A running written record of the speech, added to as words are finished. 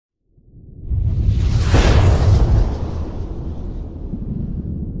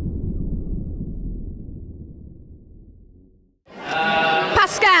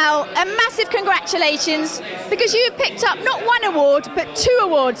Well, a massive congratulations, because you've picked up not one award but 2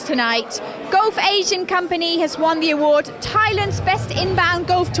 awards tonight. Golfasian Company has won the award Thailand's Best Inbound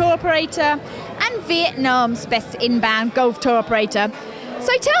Golf Tour Operator and Vietnam's Best Inbound Golf Tour Operator.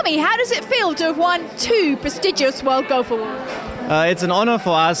 So tell me, how does it feel to have won 2 prestigious World Golf Awards? It's an honor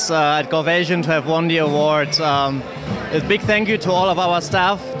for us at Golfasian to have won the award. A big thank you to all of our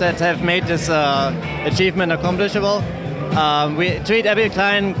staff that have made this achievement accomplishable. We treat every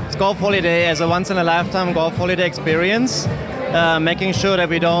client's golf holiday as a once-in-a-lifetime golf holiday experience, making sure that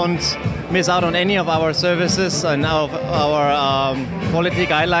we don't miss out on any of our services and our quality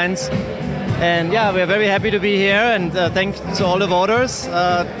guidelines. And yeah, we're very happy to be here, and thanks to all the voters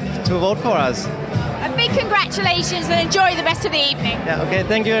to vote for us. A big congratulations and enjoy the rest of the evening. Yeah, okay,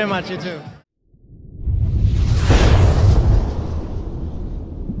 thank you very much, you too.